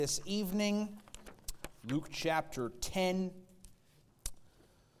This evening, Luke chapter 10.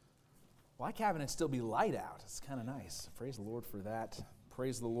 Why can't it still be light out? It's kind of nice. Praise the Lord for that.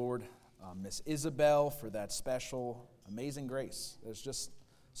 Praise the Lord, Miss Isabel, for that special Amazing Grace. There's just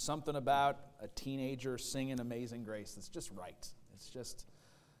something about a teenager singing Amazing Grace that's just right. It's just,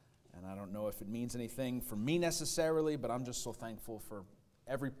 and I don't know if it means anything for me necessarily, but I'm just so thankful for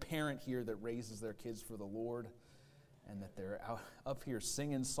every parent here that raises their kids for the Lord, and that they're up here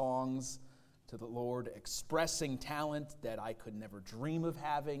singing songs to the Lord, expressing talent that I could never dream of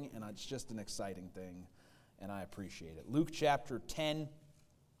having, and it's just an exciting thing, and I appreciate it. Luke chapter 10.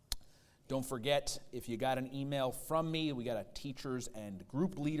 Don't forget, if you got an email from me, we got a teachers and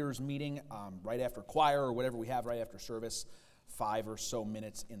group leaders meeting right after choir or whatever we have right after service, 5 or so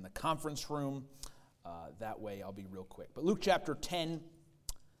minutes in the conference room. That way I'll be real quick. But Luke chapter 10,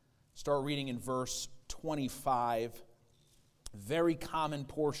 start reading in verse 25. Very common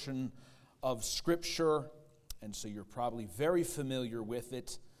portion of Scripture, and so you're probably very familiar with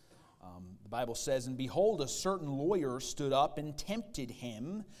it. The Bible says, "And behold, a certain lawyer stood up and tempted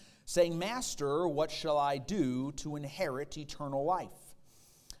him, saying, Master, what shall I do to inherit eternal life?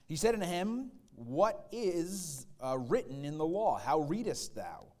 He said unto him, What is written in the law? How readest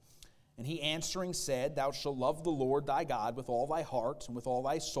thou? And he answering said, Thou shalt love the Lord thy God with all thy heart, and with all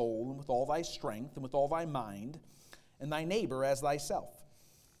thy soul, and with all thy strength, and with all thy mind, and thy neighbor as thyself.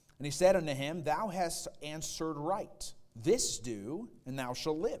 And he said unto him, Thou hast answered right. This do, and thou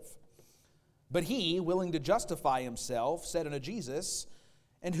shalt live. But he, willing to justify himself, said unto Jesus,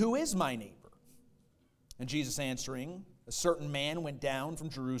 And who is my neighbor? And Jesus answering, A certain man went down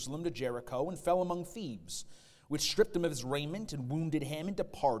from Jerusalem to Jericho, and fell among thieves, which stripped him of his raiment, and wounded him, and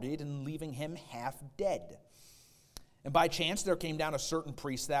departed, and leaving him half dead. And by chance there came down a certain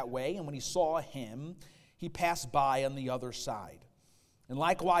priest that way, and when he saw him, he passed by on the other side. And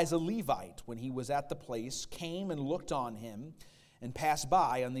likewise a Levite, when he was at the place, came and looked on him, and passed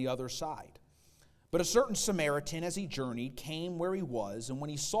by on the other side. But a certain Samaritan, as he journeyed, came where he was, and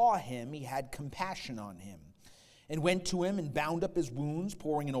when he saw him, he had compassion on him, and went to him, and bound up his wounds,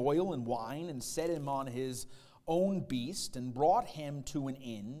 pouring in oil and wine, and set him on his own beast, and brought him to an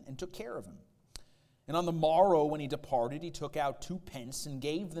inn, and took care of him. And on the morrow when he departed, he took out 2 pence, and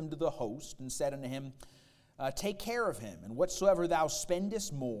gave them to the host, and said unto him, Take care of him, and whatsoever thou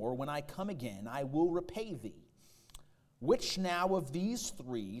spendest more, when I come again, I will repay thee. Which now of these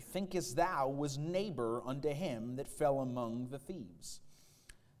 3 thinkest thou was neighbor unto him that fell among the thieves?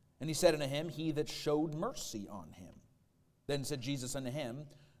 And he said unto him, He that showed mercy on him. Then said Jesus unto him,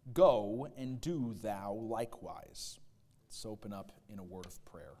 Go and do thou likewise. Let's open up in a word of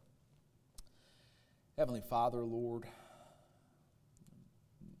prayer. Heavenly Father, Lord,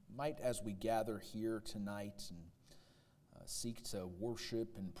 might as we gather here tonight and seek to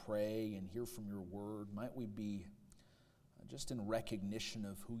worship and pray and hear from your word, might we be just in recognition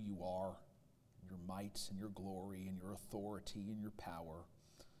of who you are, your might and your glory and your authority and your power.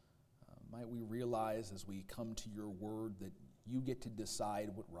 Might we realize as we come to your word that you get to decide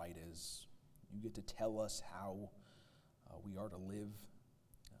what right is. You get to tell us how we are to live.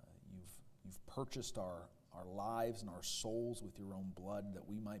 You've purchased our lives and our souls with your own blood that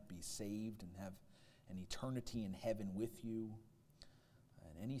we might be saved and have an eternity in heaven with you.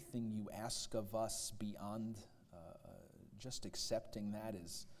 And anything you ask of us beyond just accepting that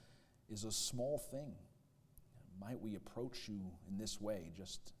is a small thing. Might we approach you in this way,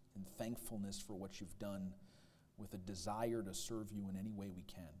 just in thankfulness for what you've done, with a desire to serve you in any way we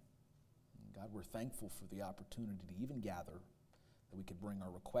can. And God, we're thankful for the opportunity to even gather, that we could bring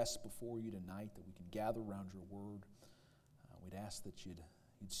our requests before you tonight, that we could gather around your word. We'd ask that you'd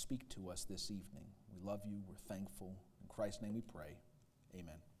speak to us this evening. We love you. We're thankful. In Christ's name we pray.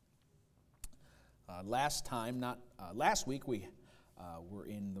 Amen. Last week we were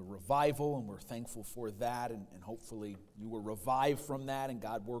in the revival, and we're thankful for that, and hopefully you were revived from that, and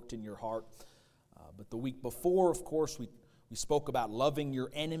God worked in your heart. But the week before, of course, we spoke about loving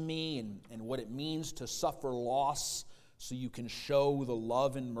your enemy and what it means to suffer loss so you can show the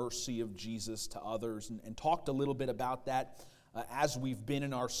love and mercy of Jesus to others, and talked a little bit about that as we've been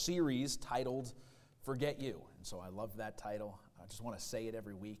in our series titled Forget You. And so I love that title. I just want to say it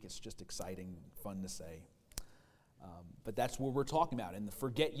every week. It's just exciting, fun to say. But that's what we're talking about. And the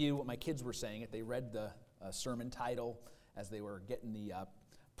Forget You, what my kids were saying it, they read the sermon title as they were getting the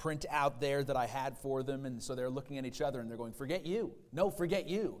print out there that I had for them, and so they're looking at each other and they're going, Forget you. No, forget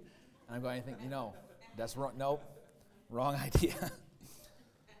you. And I'm going, I think, that's wrong. Nope, wrong idea.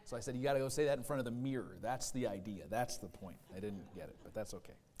 So I said, you got to go say that in front of the mirror. That's the idea. That's the point. I didn't get it, but that's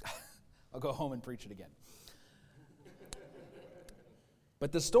okay. I'll go home and preach it again.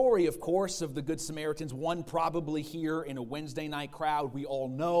 But the story, of course, of the Good Samaritans, one probably here in a Wednesday night crowd we all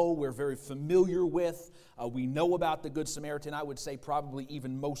know, we're very familiar with. We know about the Good Samaritan. I would say probably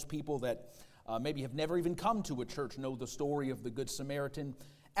even most people that maybe have never even come to a church know the story of the Good Samaritan,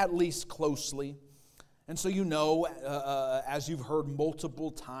 at least closely. And so you know, as you've heard multiple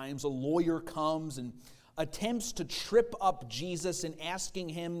times, a lawyer comes and attempts to trip up Jesus in asking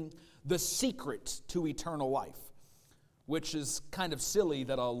him the secret to eternal life. Which is kind of silly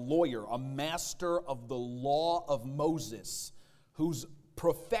that a lawyer, a master of the law of Moses, whose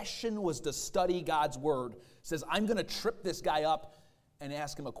profession was to study God's word, says, I'm going to trip this guy up and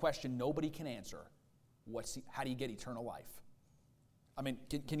ask him a question nobody can answer. How do you get eternal life? I mean,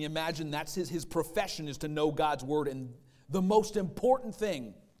 can you imagine that's his profession is to know God's word, and the most important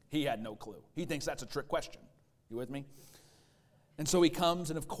thing, he had no clue. He thinks that's a trick question. You with me? And so he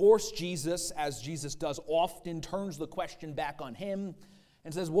comes, and of course Jesus, as Jesus does often, turns the question back on him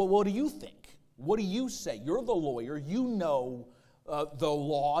and says, well, what do you think? What do you say? You're the lawyer. You know the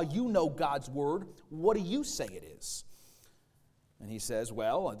law. You know God's word. What do you say it is? And he says,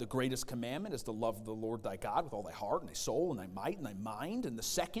 well, the greatest commandment is to love the Lord thy God with all thy heart and thy soul and thy might and thy mind. And the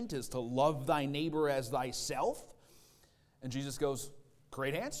second is to love thy neighbor as thyself. And Jesus goes,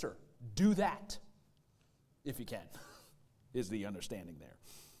 great answer. Do that if you can. Is the understanding there.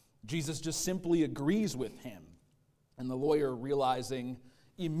 Jesus just simply agrees with him. And the lawyer, realizing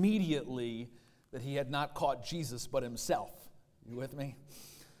immediately that he had not caught Jesus but himself. You with me?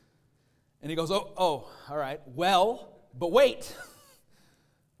 And he goes, oh, all right, well, but wait.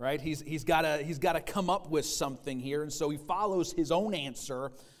 Right? He's got to come up with something here. And so he follows his own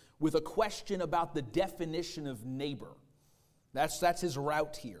answer with a question about the definition of neighbor. That's his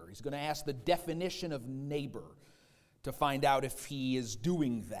route here. He's going to ask the definition of neighbor to find out if he is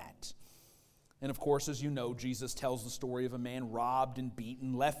doing that. And of course, as you know, Jesus tells the story of a man robbed and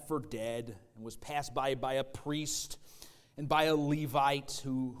beaten, left for dead, and was passed by a priest and by a Levite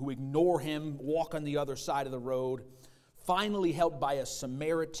who ignore him, walk on the other side of the road, finally helped by a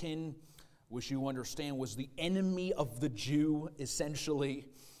Samaritan, which you understand was the enemy of the Jew, essentially,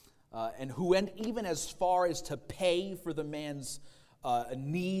 and who went even as far as to pay for the man's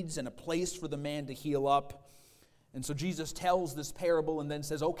needs and a place for the man to heal up. And so Jesus tells this parable and then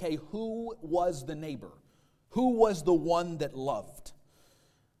says, okay, who was the neighbor? Who was the one that loved?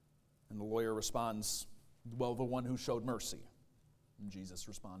 And the lawyer responds, well, the one who showed mercy. And Jesus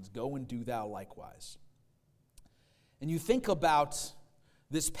responds, go and do thou likewise. And you think about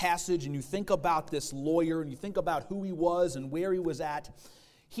this passage and you think about this lawyer and you think about who he was and where he was at.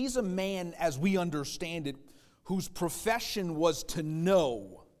 He's a man, as we understand it, whose profession was to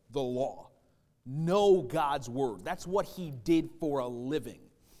know the law. Know God's word. That's what he did for a living.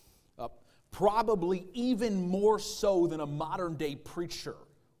 Probably even more so than a modern day preacher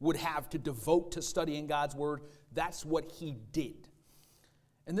would have to devote to studying God's word. That's what he did.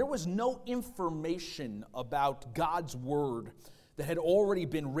 And there was no information about God's word that had already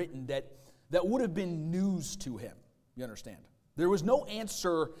been written that would have been news to him. You understand? There was no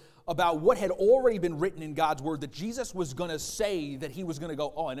answer about what had already been written in God's word that Jesus was going to say that he was going to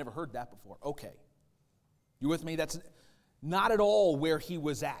go, oh, I never heard that before. Okay. You with me? That's not at all where he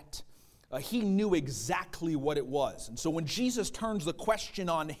was at. He knew exactly what it was. And so when Jesus turns the question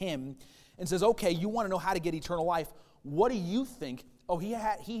on him and says, okay, you want to know how to get eternal life, what do you think? Oh,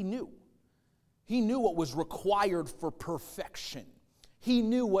 he knew. He knew what was required for perfection. He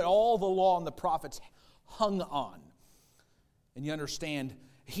knew what all the law and the prophets hung on. And you understand,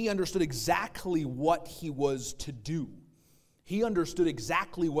 he understood exactly what he was to do. He understood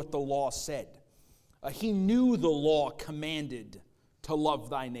exactly what the law said. He knew the law commanded to love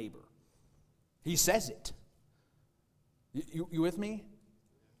thy neighbor. He says it. You with me?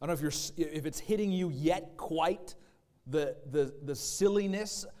 I don't know if it's hitting you yet quite the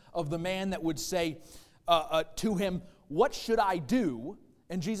silliness of the man that would say to him, what should I do?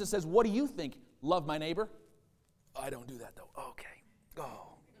 And Jesus says, what do you think? Love my neighbor? I don't do that though. Okay.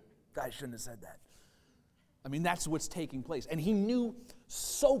 Oh, I shouldn't have said that. I mean, that's what's taking place. And he knew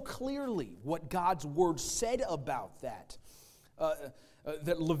so clearly what God's word said about that.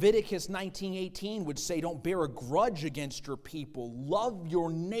 That Leviticus 19:18 would say, don't bear a grudge against your people. Love your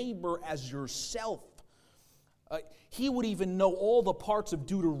neighbor as yourself. He would even know all the parts of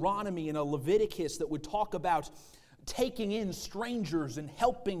Deuteronomy and Leviticus that would talk about taking in strangers and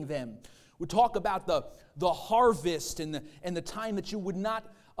helping them. Would talk about the harvest and the time that you would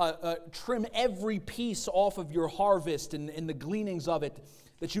not trim every piece off of your harvest and the gleanings of it,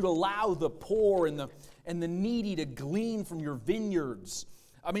 that you'd allow the poor and the needy to glean from your vineyards.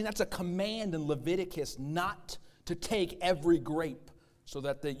 I mean, that's a command in Leviticus not to take every grape. so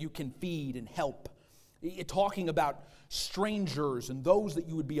that you can feed and help. Talking about strangers and those that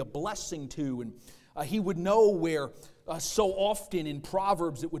you would be a blessing to. And he would know where so often in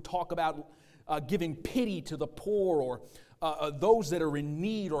Proverbs it would talk about giving pity to the poor, or those that are in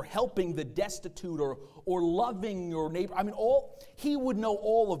need, or helping the destitute, or loving your neighbor. I mean, he would know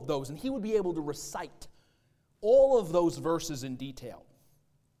all of those, and he would be able to recite all of those verses in detail.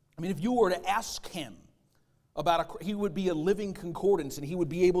 I mean, if you were to ask him about he would be a living concordance, and he would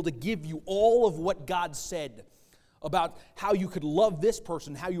be able to give you all of what God said about how you could love this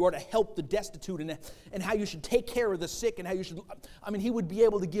person, how you are to help the destitute, and how you should take care of the sick, and how you should, I mean, he would be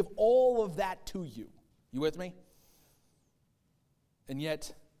able to give all of that to you. You with me? And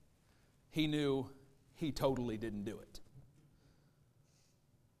yet, he knew he totally didn't do it.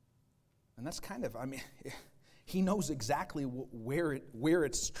 And that's kind of, I mean, he knows exactly where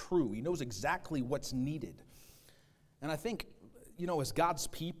it's true. He knows exactly what's needed. And I think, as God's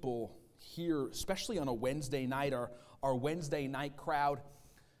people here, especially on a Wednesday night, our Wednesday night crowd,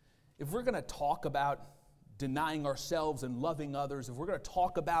 if we're going to talk about denying ourselves and loving others, if we're going to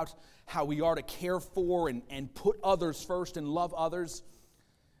talk about how we are to care for and put others first and love others,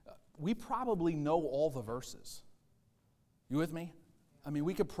 we probably know all the verses. You with me? I mean,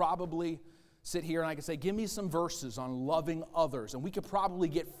 we could probably sit here and I could say, give me some verses on loving others. And we could probably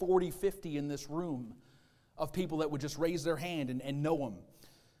get 40, 50 in this room of people that would just raise their hand and know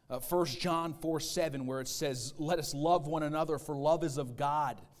them. 1 John 4:7, where it says, let us love one another, for love is of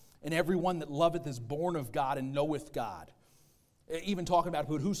God. And everyone that loveth is born of God and knoweth God. Even talking about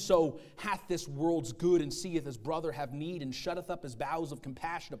whoso hath this world's good and seeth his brother have need and shutteth up his bowels of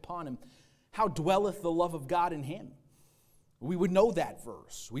compassion upon him, how dwelleth the love of God in him? We would know that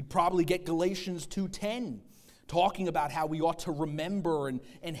verse. We'd probably get Galatians 2:10, talking about how we ought to remember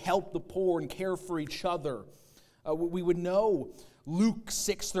and help the poor and care for each other. We would know Luke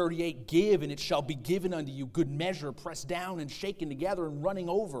 6:38, give and it shall be given unto you, good measure, pressed down and shaken together and running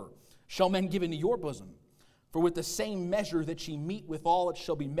over, shall men give into your bosom. For with the same measure that ye meet withal, it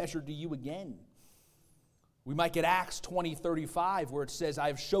shall be measured to you again. We might get Acts 20:35, where it says, I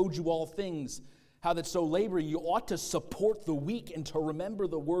have showed you all things, how that so labor you ought to support the weak and to remember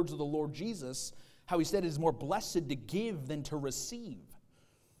the words of the Lord Jesus, how he said it is more blessed to give than to receive.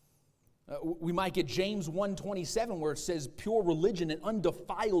 We might get James 1:27, where it says, pure religion and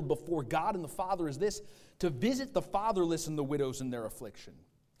undefiled before God and the Father is this, to visit the fatherless and the widows in their affliction,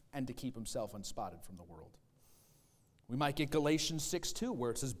 and to keep himself unspotted from the world. We might get Galatians 6:2,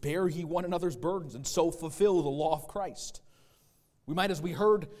 where it says, bear ye one another's burdens, and so fulfill the law of Christ. We might, as we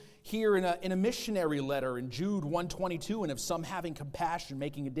heard here in a missionary letter in Jude 1:22, and of some having compassion,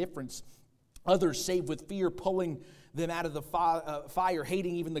 making a difference, others saved with fear, pulling them out of the fire,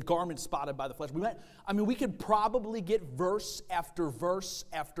 hating even the garment spotted by the flesh. We could probably get verse after verse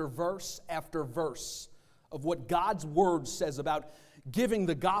after verse after verse of what God's word says about giving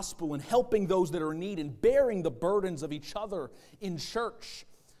the gospel and helping those that are in need and bearing the burdens of each other in church,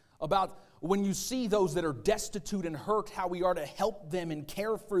 about when you see those that are destitute and hurt, how we are to help them and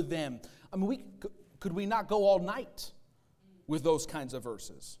care for them. Could we not go all night with those kinds of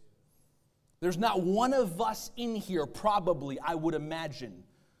verses? There's not one of us in here, probably, I would imagine,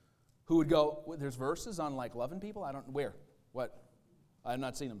 who would go, there's verses on like loving people? Where? What? I have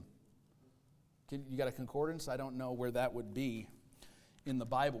not seen them. You got a concordance? I don't know where that would be in the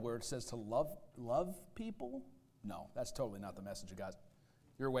Bible, where it says to love people? No, that's totally not the message of God.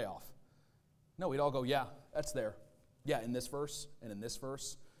 You're way off. No, we'd all go, yeah, that's there. Yeah, in this verse and in this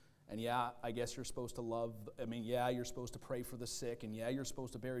verse. And yeah, I guess you're supposed to love, yeah, you're supposed to pray for the sick, and yeah, you're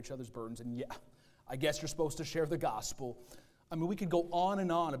supposed to bear each other's burdens, and yeah, I guess you're supposed to share the gospel. We could go on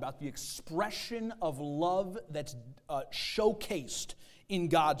and on about the expression of love that's showcased in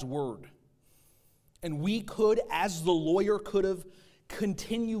God's word. And we could, as the lawyer could have,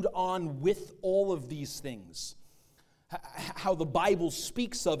 continued on with all of these things. How the Bible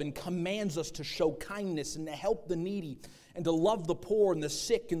speaks of and commands us to show kindness and to help the needy and to love the poor and the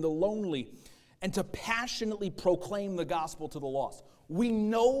sick and the lonely and to passionately proclaim the gospel to the lost. We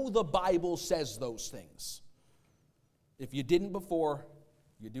know the Bible says those things. If you didn't before,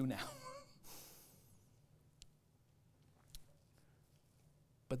 you do now.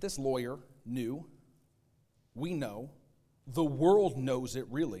 But this lawyer knew, we know, the world knows it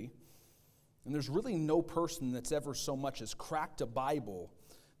really, and there's really no person that's ever so much as cracked a Bible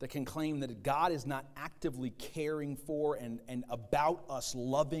that can claim that God is not actively caring for and about us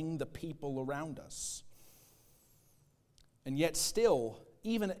loving the people around us. And yet still,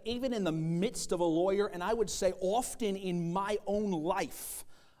 even in the midst of a lawyer, and I would say often in my own life,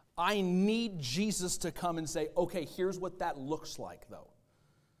 I need Jesus to come and say, okay, here's what that looks like though.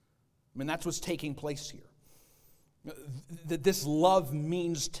 I mean, that's what's taking place here. That this love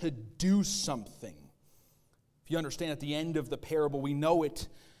means to do something. If you understand at the end of the parable, we know it.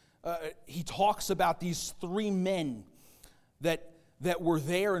 He talks about these three men that were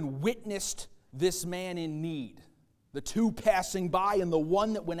there and witnessed this man in need. The two passing by and the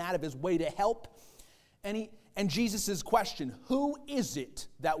one that went out of his way to help. And Jesus' question, who is it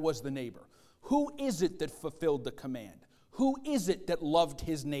that was the neighbor? Who is it that fulfilled the command? Who is it that loved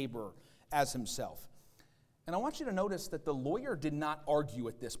his neighbor as himself? And I want you to notice that the lawyer did not argue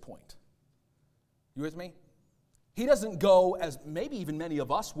at this point. You with me? He doesn't go, as maybe even many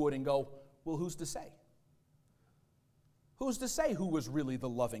of us would, and go, well, who's to say? Who's to say who was really the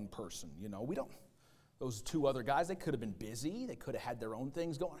loving person? You know, we don't. Those two other guys, they could have been busy. They could have had their own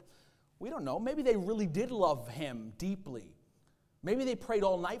things going. We don't know. Maybe they really did love him deeply. Maybe they prayed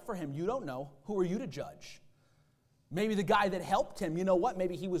all night for him. You don't know. Who are you to judge? Maybe the guy that helped him, you know what?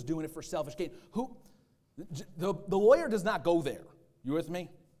 Maybe he was doing it for selfish gain. The lawyer does not go there. You with me?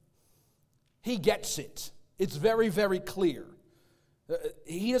 He gets it. It's very, very clear.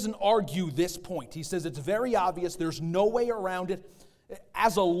 He doesn't argue this point. He says it's very obvious. There's no way around it.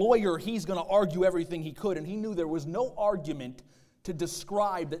 As a lawyer, he's going to argue everything he could, and he knew there was no argument to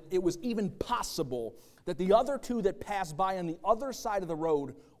describe that it was even possible that the other two that passed by on the other side of the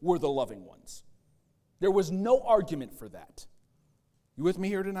road were the loving ones. There was no argument for that. You with me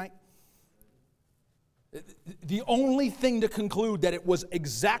here tonight? The only thing to conclude that it was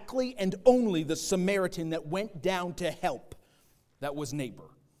exactly and only the Samaritan that went down to help that was neighbor.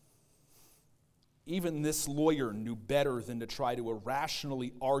 Even this lawyer knew better than to try to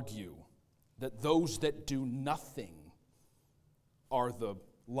irrationally argue that those that do nothing are the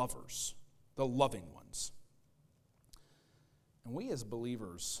lovers, the loving ones. And we as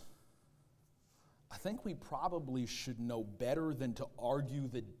believers, I think we probably should know better than to argue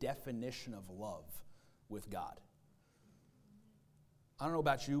the definition of love with God. I don't know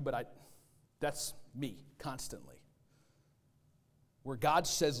about you, but that's me constantly. Where God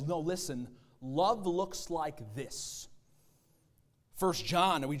says, no, listen, love looks like this. 1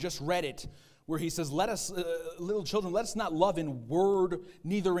 John, and we just read it, where he says, let us, little children, let us not love in word,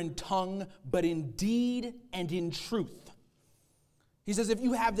 neither in tongue, but in deed and in truth. He says, if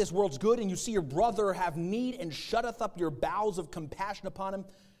you have this world's good and you see your brother have need and shutteth up your bowels of compassion upon him,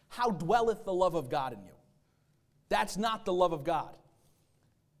 how dwelleth the love of God in you? That's not the love of God.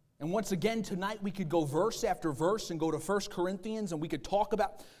 And once again, tonight we could go verse after verse and go to 1 Corinthians, and we could talk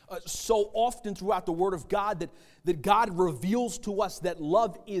about so often throughout the Word of God that God reveals to us that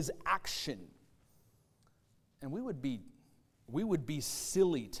love is action. And we would be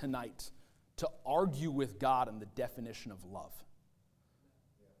silly tonight to argue with God on the definition of love.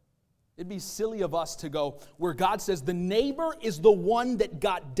 It'd be silly of us to go where God says the neighbor is the one that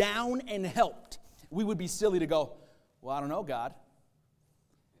got down and helped. We would be silly to go, well, I don't know, God.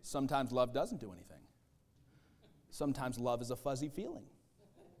 Sometimes love doesn't do anything. Sometimes love is a fuzzy feeling.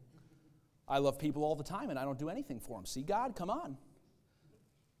 I love people all the time and I don't do anything for them. See, God, come on.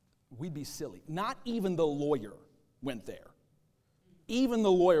 We'd be silly. Not even the lawyer went there. Even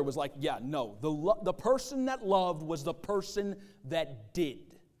the lawyer was like, yeah, no. The person that loved was the person that did.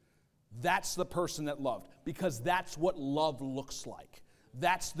 That's the person that loved, because that's what love looks like.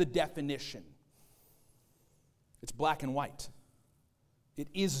 That's the definition. It's black and white. It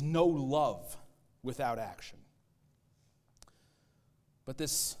is no love without action. But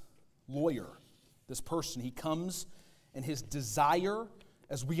this lawyer, this person, he comes, and his desire,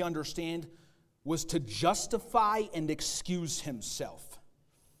 as we understand, was to justify and excuse himself.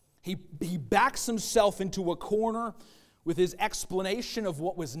 He backs himself into a corner with his explanation of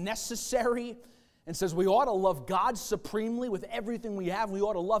what was necessary and says we ought to love God supremely with everything we have. We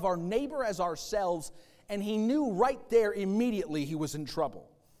ought to love our neighbor as ourselves. And he knew right there immediately he was in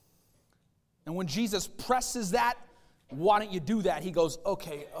trouble. And when Jesus presses that, why don't you do that? He goes,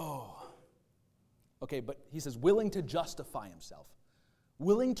 okay, but he says willing to justify himself,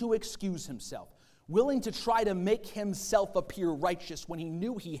 willing to excuse himself, willing to try to make himself appear righteous when he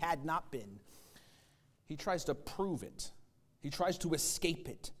knew he had not been. He tries to prove it. He tries to escape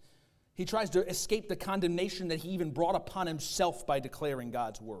it. He tries to escape the condemnation that he even brought upon himself by declaring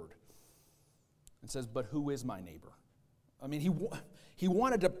God's word. And says, but who is my neighbor? I mean, he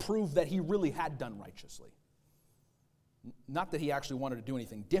wanted to prove that he really had done righteously. Not that he actually wanted to do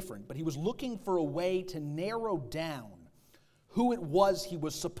anything different, but he was looking for a way to narrow down who it was he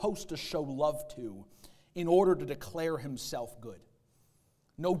was supposed to show love to in order to declare himself good.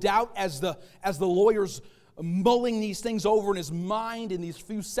 No doubt, as the lawyer's mulling these things over in his mind in these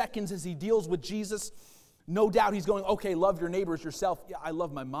few seconds as he deals with Jesus, No doubt he's going, okay, love your neighbor as yourself. Yeah, I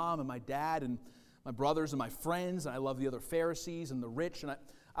love my mom and my dad and my brothers and my friends, and I love the other Pharisees and the rich, and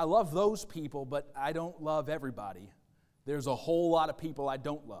I love those people, but I don't love everybody. There's a whole lot of people I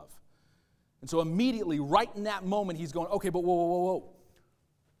don't love. And so immediately, right in that moment, he's going, okay, but whoa.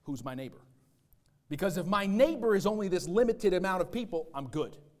 Who's my neighbor? Because if my neighbor is only this limited amount of people, I'm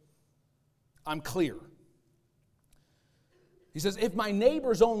good. I'm clear. He says, if my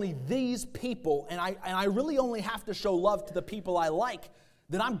neighbor's only these people, and I really only have to show love to the people I like,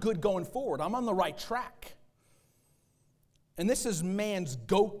 then I'm good going forward. I'm on the right track. And this is man's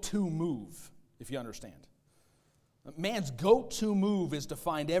go-to move, if you understand. Man's go-to move is to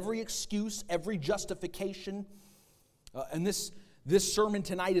find every excuse, every justification. And this sermon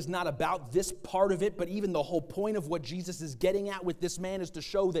tonight is not about this part of it, but even the whole point of what Jesus is getting at with this man is to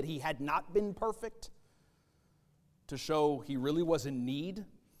show that he had not been perfect, to show he really was in need,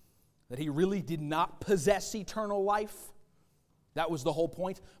 that he really did not possess eternal life. That was the whole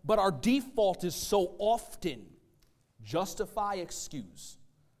point. But our default is so often justify, excuse.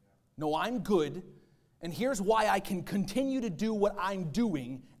 No, I'm good, and here's why I can continue to do what I'm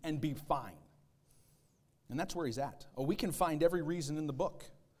doing and be fine. And that's where he's at. Oh, we can find every reason in the book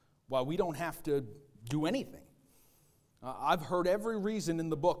why we don't have to do anything. I've heard every reason in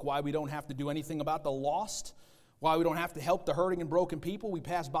the book why we don't have to do anything about the lost, why we don't have to help the hurting and broken people we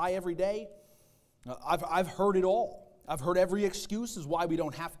pass by every day. I've heard it all. I've heard every excuse is why we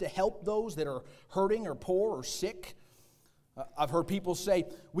don't have to help those that are hurting or poor or sick. I've heard people say,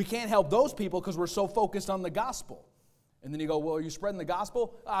 we can't help those people because we're so focused on the gospel. And then you go, well, are you spreading the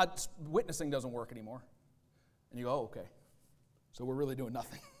gospel? Witnessing doesn't work anymore. And you go, oh, okay. So we're really doing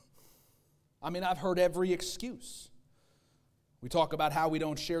nothing. I mean, I've heard every excuse. We talk about how we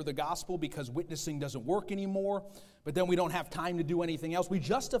don't share the gospel because witnessing doesn't work anymore, but then we don't have time to do anything else. We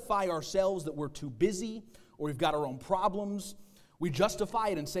justify ourselves that we're too busy or we've got our own problems. We justify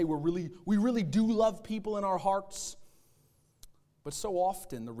it and say we really do love people in our hearts. But so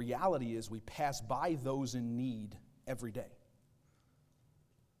often the reality is we pass by those in need every day.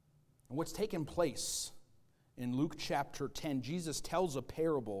 And what's taken place in Luke chapter 10, Jesus tells a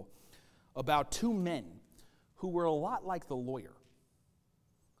parable about two men who were a lot like the lawyer,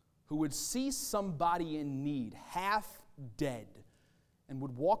 who would see somebody in need, half dead, and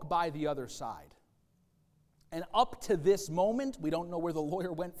would walk by the other side. And up to this moment, we don't know where the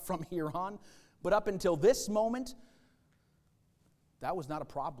lawyer went from here on, but up until this moment, that was not a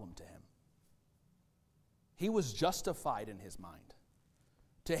problem to him. He was justified in his mind.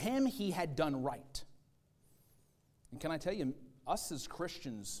 To him, he had done right. And can I tell you, us as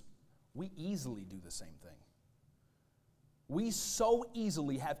Christians, we easily do the same thing. We so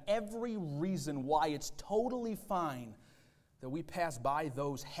easily have every reason why it's totally fine that we pass by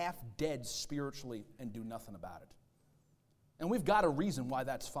those half dead spiritually and do nothing about it. And we've got a reason why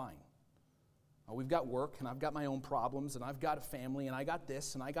that's fine. We've got work, and I've got my own problems, and I've got a family, and I got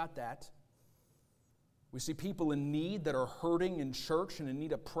this, and I got that. We see people in need that are hurting in church and in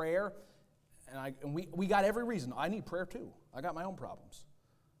need of prayer, and we got every reason. I need prayer too. I got my own problems.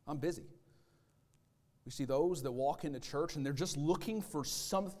 I'm busy. We see those that walk into church, and they're just looking for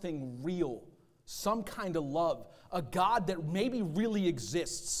something real, some kind of love, a God that maybe really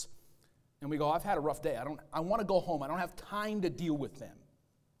exists. And we go, I've had a rough day. I want to go home. I don't have time to deal with them.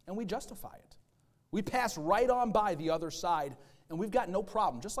 And we justify it. We pass right on by the other side, and we've got no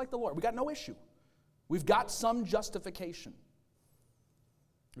problem, just like the Lord. We've got no issue. We've got some justification.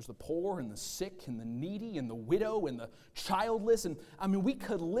 There's the poor and the sick and the needy and the widow and the childless. And I mean, we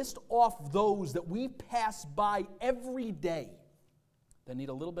could list off those that we pass by every day that need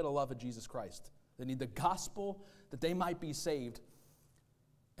a little bit of love of Jesus Christ, that need the gospel, that they might be saved.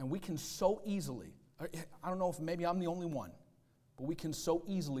 And we can so easily, I don't know if maybe I'm the only one, but we can so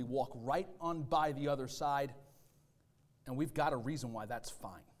easily walk right on by the other side, and we've got a reason why that's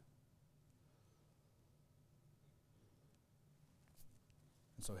fine.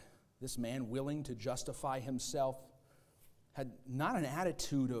 And so this man, willing to justify himself, had not an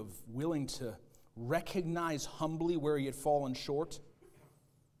attitude of willing to recognize humbly where he had fallen short,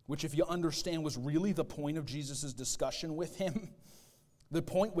 which, if you understand, was really the point of Jesus' discussion with him. The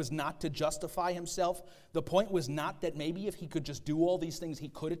point was not to justify himself. The point was not that maybe if he could just do all these things, he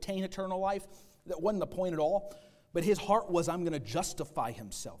could attain eternal life. That wasn't the point at all. But his heart was, I'm going to justify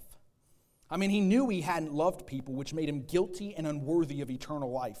himself. I mean, he knew he hadn't loved people, which made him guilty and unworthy of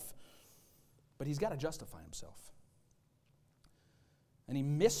eternal life. But he's got to justify himself. And he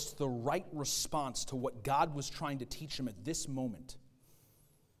missed the right response to what God was trying to teach him at this moment.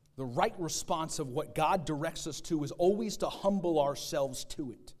 The right response of what God directs us to is always to humble ourselves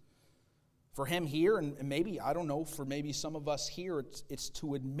to it. For him here, and maybe, I don't know, for maybe some of us here, it's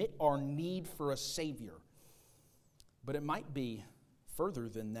to admit our need for a Savior. But it might be further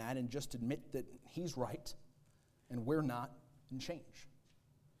than that and just admit that he's right and we're not, and change.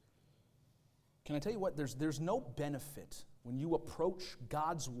 Can I tell you what? There's no benefit when you approach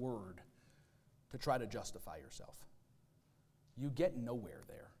God's Word to try to justify yourself. You get nowhere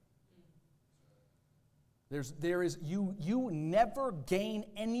there. You never gain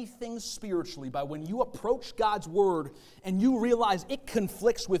anything spiritually by when you approach God's Word and you realize it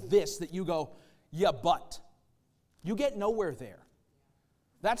conflicts with this, that you go, yeah, but. You get nowhere there.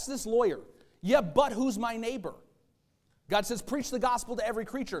 That's this lawyer. Yeah, but who's my neighbor? God says, preach the gospel to every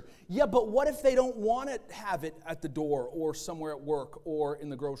creature. Yeah, but what if they don't want to have it at the door or somewhere at work or in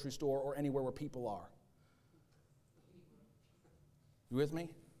the grocery store or anywhere where people are? You with me?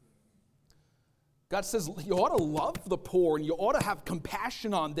 God says you ought to love the poor and you ought to have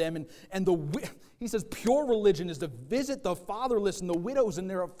compassion on them. He says pure religion is to visit the fatherless and the widows in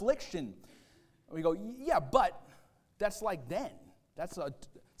their affliction. And we go, yeah, but that's like then. It's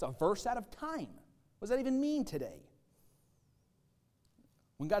a verse out of time. What does that even mean today?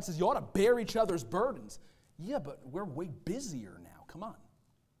 When God says you ought to bear each other's burdens. Yeah, but we're way busier now. Come on.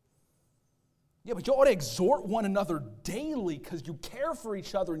 Yeah, but you ought to exhort one another daily because you care for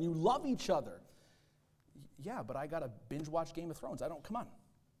each other and you love each other. Yeah, but I got to binge watch Game of Thrones. Come on.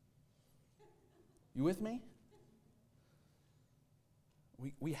 You with me?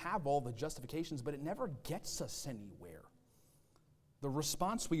 We have all the justifications, but it never gets us anywhere. The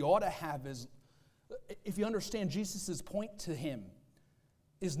response we ought to have is, if you understand Jesus' point to him,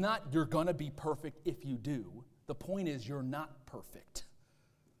 is not you're going to be perfect if you do. The point is you're not perfect.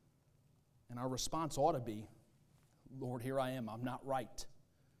 And our response ought to be, Lord, here I am. I'm not right.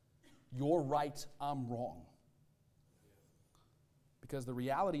 You're right. I'm wrong. Because the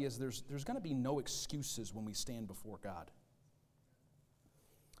reality is there's going to be no excuses when we stand before God.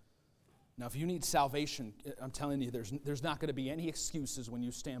 Now, if you need salvation, I'm telling you, there's not going to be any excuses when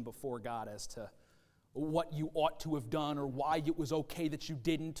you stand before God as to what you ought to have done or why it was okay that you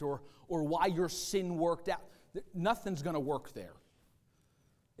didn't or why your sin worked out. Nothing's going to work there.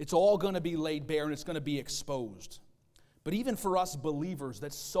 It's all going to be laid bare and it's going to be exposed. But even for us believers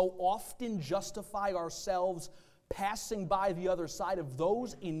that so often justify ourselves passing by the other side of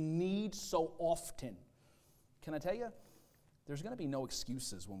those in need so often, can I tell you, there's going to be no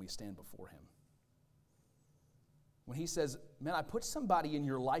excuses when we stand before him. When he says, man, I put somebody in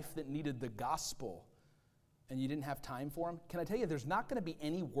your life that needed the gospel and you didn't have time for him, can I tell you, there's not going to be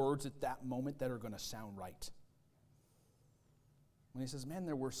any words at that moment that are going to sound right. When he says, man,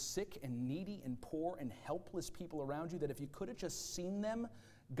 there were sick and needy and poor and helpless people around you that if you could have just seen them,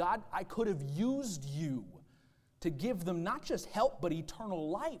 God, I could have used you to give them not just help, but eternal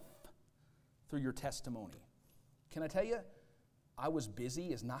life through your testimony. Can I tell you, I was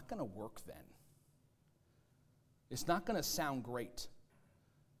busy is not going to work then. It's not going to sound great.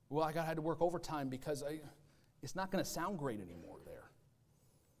 Well, I had to work overtime because it's not going to sound great anymore there.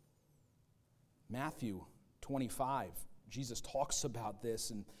 Matthew 25, Jesus talks about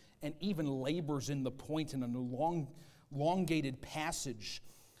this and even labors in the point in an elongated passage.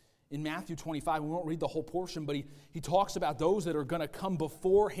 In Matthew 25, we won't read the whole portion, but he talks about those that are going to come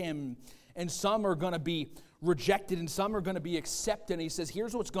before him, and some are going to be rejected, and some are going to be accepted. And he says,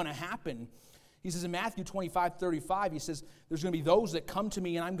 here's what's going to happen. He says in Matthew 25:35, he says, there's going to be those that come to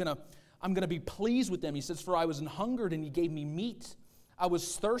me, and I'm going to be pleased with them. He says, for I was an hungered, and you gave me meat. I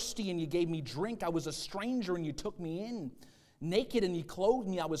was thirsty, and you gave me drink. I was a stranger, and you took me in. Naked, and you clothed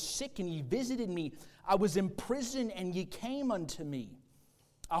me. I was sick, and you visited me. I was in prison, and you came unto me.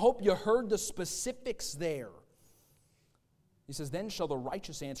 I hope you heard the specifics there. He says, then shall the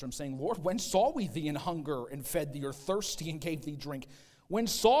righteous answer him, saying, Lord, when saw we thee in hunger and fed thee, or thirsty and gave thee drink? When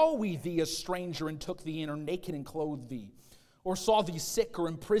saw we thee a stranger and took thee in, or naked and clothed thee? Or saw thee sick or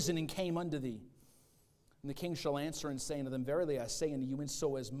in prison and came unto thee? And the king shall answer and say unto them, verily I say unto you, and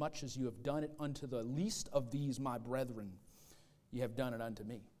so as much as you have done it unto the least of these my brethren, ye have done it unto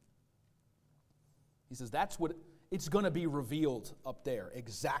me. He says, that's what it's going to be revealed up there,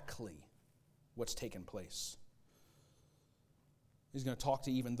 exactly what's taken place. He's going to talk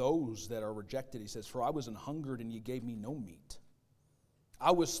to even those that are rejected. He says, for I was an hungered, and ye gave me no meat.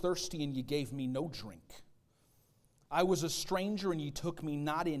 I was thirsty, and ye gave me no drink. I was a stranger, and ye took me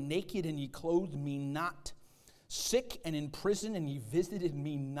not in. Naked, and ye clothed me not. Sick and in prison, and ye visited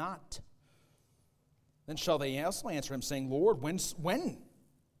me not. Then shall they also answer him, saying, Lord, when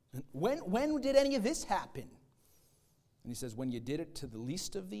did any of this happen? And he says, when you did it to the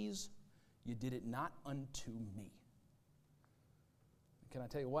least of these, you did it not unto me. Can I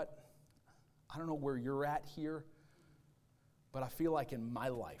tell you what? I don't know where you're at here, but I feel like in my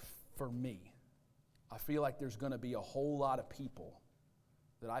life, for me, I feel like there's going to be a whole lot of people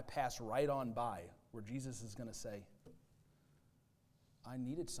that I pass right on by where Jesus is going to say, I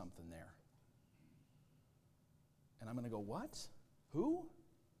needed something there. And I'm going to go, what? Who?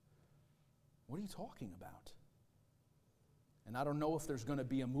 What are you talking about? And I don't know if there's going to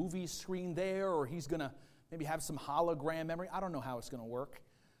be a movie screen there or he's going to maybe have some hologram memory. I don't know how it's going to work.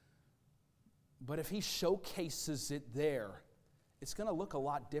 But if he showcases it there, it's going to look a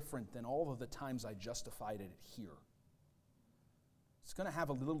lot different than all of the times I justified it here. It's going to have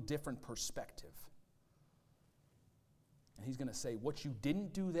a little different perspective. And he's going to say, what you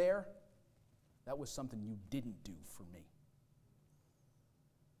didn't do there, that was something you didn't do for me.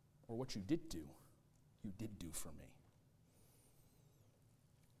 Or what you did do, you did do for me.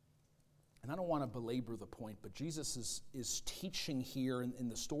 And I don't want to belabor the point, but Jesus is teaching here in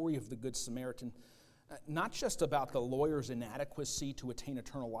the story of the Good Samaritan, not just about the lawyer's inadequacy to attain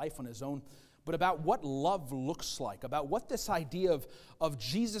eternal life on his own, but about what love looks like, about what this idea of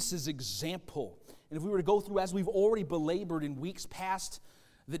Jesus' example. And if we were to go through, as we've already belabored in weeks past,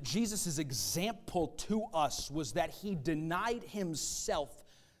 that Jesus' example to us was that he denied himself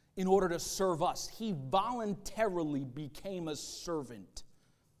in order to serve us. He voluntarily became a servant,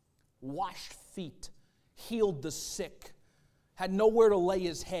 washed feet, healed the sick, had nowhere to lay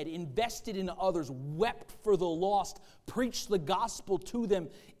his head, invested in others, wept for the lost, preached the gospel to them,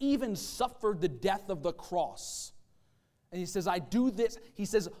 even suffered the death of the cross. And he says, I do this. He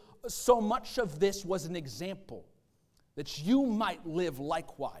says, so much of this was an example that you might live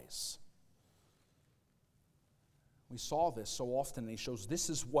likewise. We saw this so often, and he shows this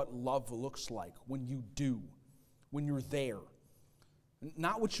is what love looks like when you do, when you're there.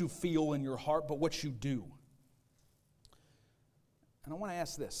 Not what you feel in your heart, but what you do. And I want to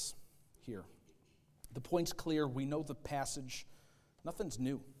ask this here. The point's clear. We know the passage. Nothing's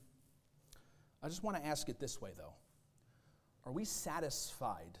new. I just want to ask it this way, though. Are we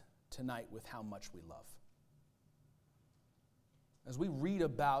satisfied tonight with how much we love? As we read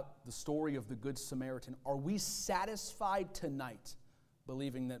about the story of the Good Samaritan, are we satisfied tonight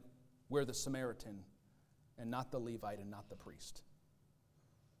believing that we're the Samaritan and not the Levite and not the priest?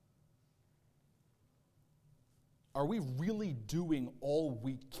 Are we really doing all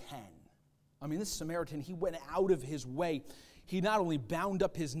we can? I mean, this Samaritan, he went out of his way. He not only bound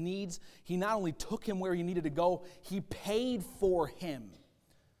up his needs, he not only took him where he needed to go, he paid for him,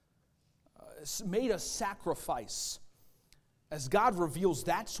 made a sacrifice. As God reveals,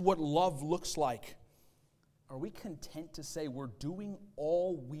 that's what love looks like. Are we content to say we're doing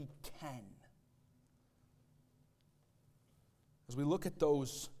all we can? As we look at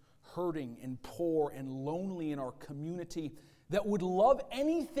those hurting and poor and lonely in our community that would love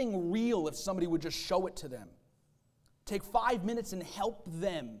anything real if somebody would just show it to them, take 5 minutes and help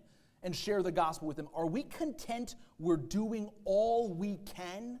them and share the gospel with them, are we content we're doing all we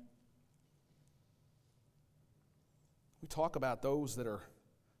can? We talk about those that are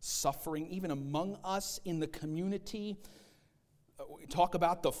suffering, even among us in the community. We talk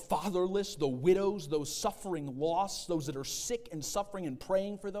about the fatherless, the widows, those suffering lost, those that are sick and suffering and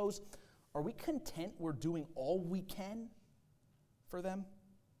praying for those. Are we content we're doing all we can for them?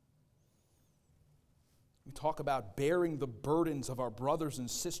 We talk about bearing the burdens of our brothers and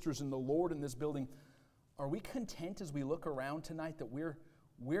sisters in the Lord in this building. Are we content as we look around tonight that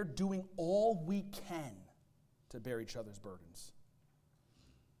we're doing all we can to bear each other's burdens?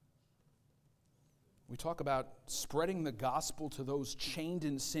 We talk about spreading the gospel to those chained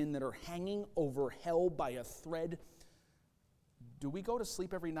in sin that are hanging over hell by a thread. Do we go to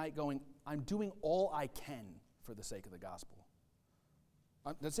sleep every night going, I'm doing all I can for the sake of the gospel?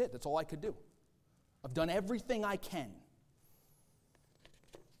 That's it. That's all I could do. I've done everything I can.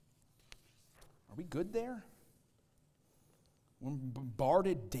 Are we good there? We're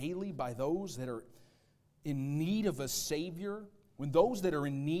bombarded daily by those that are in need of a Savior, when those that are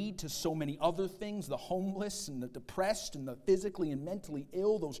in need to so many other things, the homeless and the depressed and the physically and mentally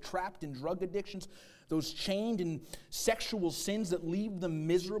ill, those trapped in drug addictions, those chained in sexual sins that leave them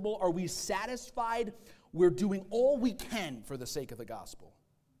miserable, are we satisfied we're doing all we can for the sake of the gospel?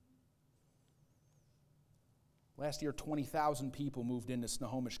 Last year, 20,000 people moved into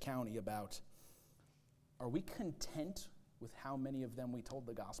Snohomish County about. Are we content with how many of them we told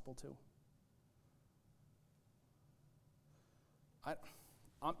the gospel to?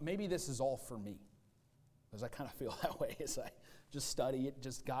 Maybe this is all for me, because I kind of feel that way as I just study it.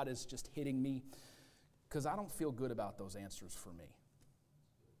 Just God is just hitting me, because I don't feel good about those answers for me.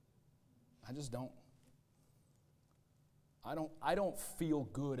 I just don't. I don't feel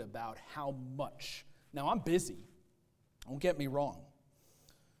good about how much. Now, I'm busy. Don't get me wrong.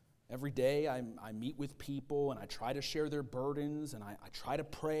 Every day I meet with people and I try to share their burdens and I try to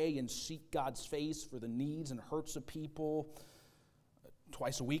pray and seek God's face for the needs and hurts of people.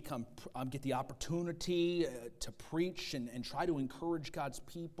 Twice a week I get the opportunity to preach and try to encourage God's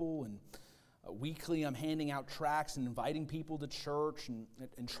people. And weekly I'm handing out tracts and inviting people to church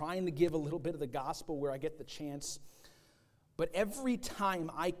and trying to give a little bit of the gospel where I get the chance. But every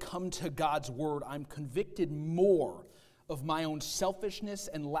time I come to God's word, I'm convicted more of my own selfishness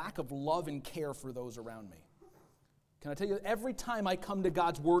and lack of love and care for those around me. Can I tell you, every time I come to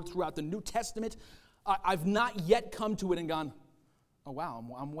God's word throughout the New Testament, I've not yet come to it and gone, oh wow,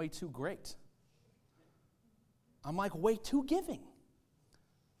 I'm way too great. I'm like way too giving.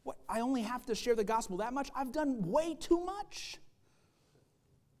 What? I only have to share the gospel that much? I've done way too much.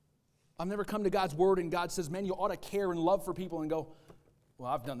 I've never come to God's word and God says, man, you ought to care and love for people and go,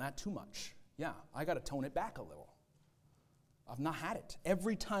 well, I've done that too much. Yeah, I got to tone it back a little. I've not had it.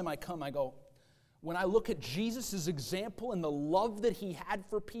 Every time I come, I go, when I look at Jesus' example and the love that he had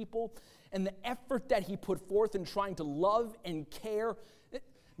for people and the effort that he put forth in trying to love and care,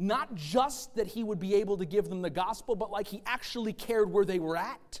 not just that he would be able to give them the gospel, but like he actually cared where they were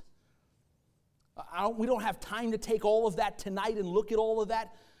at. We don't have time to take all of that tonight and look at all of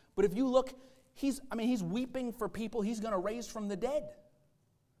that. But if you look, he's weeping for people he's going to raise from the dead.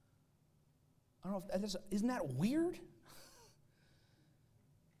 I don't know, isn't that weird?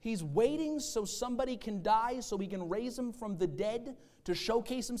 He's waiting so somebody can die so he can raise him from the dead to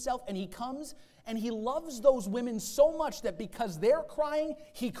showcase himself. And he comes and he loves those women so much that because they're crying,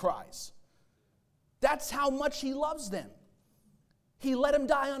 he cries. That's how much he loves them. He let him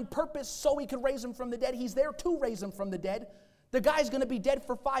die on purpose so he could raise him from the dead. He's there to raise him from the dead. The guy's going to be dead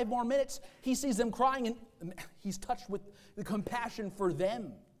for 5 more minutes. He sees them crying and he's touched with the compassion for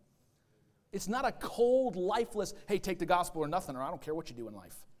them. It's not a cold, lifeless, hey, take the gospel or nothing, or I don't care what you do in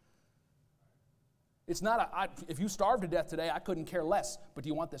life. It's not if you starve to death today, I couldn't care less, but do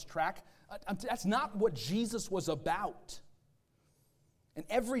you want this tract? That's not what Jesus was about. And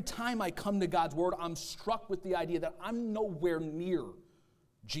every time I come to God's word, I'm struck with the idea that I'm nowhere near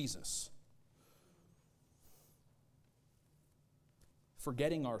Jesus.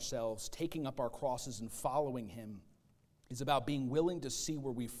 Forgetting ourselves, taking up our crosses, and following him is about being willing to see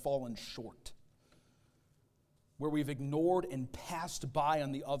where we've fallen short, where we've ignored and passed by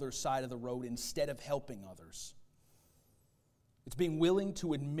on the other side of the road instead of helping others. It's being willing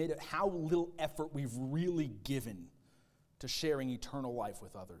to admit how little effort we've really given to sharing eternal life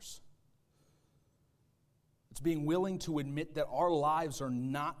with others. It's being willing to admit that our lives are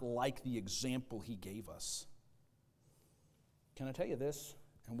not like the example he gave us. Can I tell you this,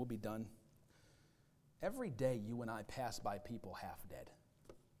 and we'll be done? Every day you and I pass by people half dead.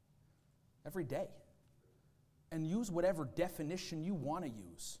 Every day. And use whatever definition you want to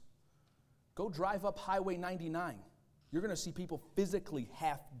use. Go drive up Highway 99. You're going to see people physically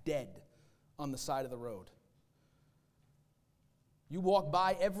half dead on the side of the road. You walk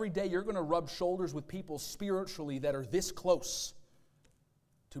by every day, you're going to rub shoulders with people spiritually that are this close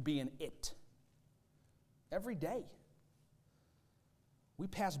to being it. Every day. We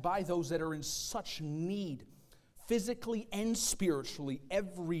pass by those that are in such need, physically and spiritually,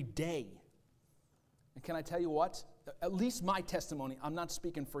 every day. And can I tell you what? At least my testimony, I'm not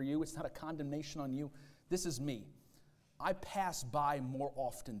speaking for you. It's not a condemnation on you. This is me. I pass by more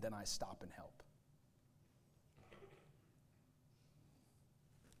often than I stop and help.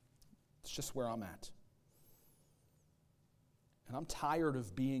 It's just where I'm at. And I'm tired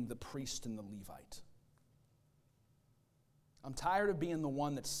of being the priest and the Levite. I'm tired of being the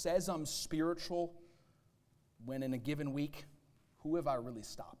one that says I'm spiritual when in a given week, who have I really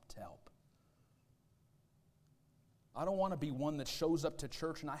stopped to help? I don't want to be one that shows up to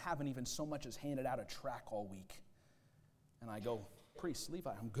church and I haven't even so much as handed out a tract all week. And I go, priest,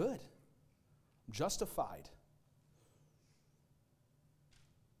 Levite, I'm good. I'm justified.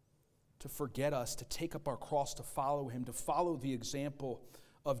 To forget us, to take up our cross, to follow him, to follow the example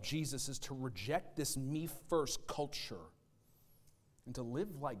of Jesus is to reject this me-first culture and to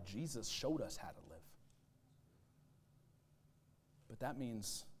live like Jesus showed us how to live. But that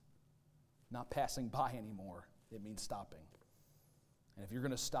means not passing by anymore. It means stopping. And if you're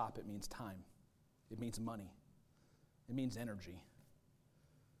going to stop, it means time. It means money. It means energy.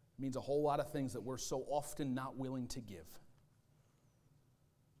 It means a whole lot of things that we're so often not willing to give.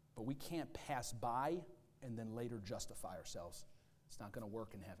 But we can't pass by and then later justify ourselves. It's not going to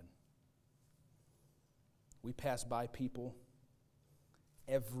work in heaven. We pass by people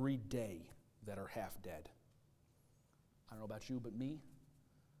every day that are half dead. I don't know about you, but me,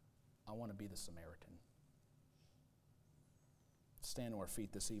 I want to be the Samaritan. Stand to our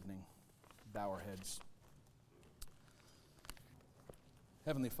feet this evening, bow our heads.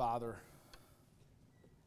 Heavenly Father,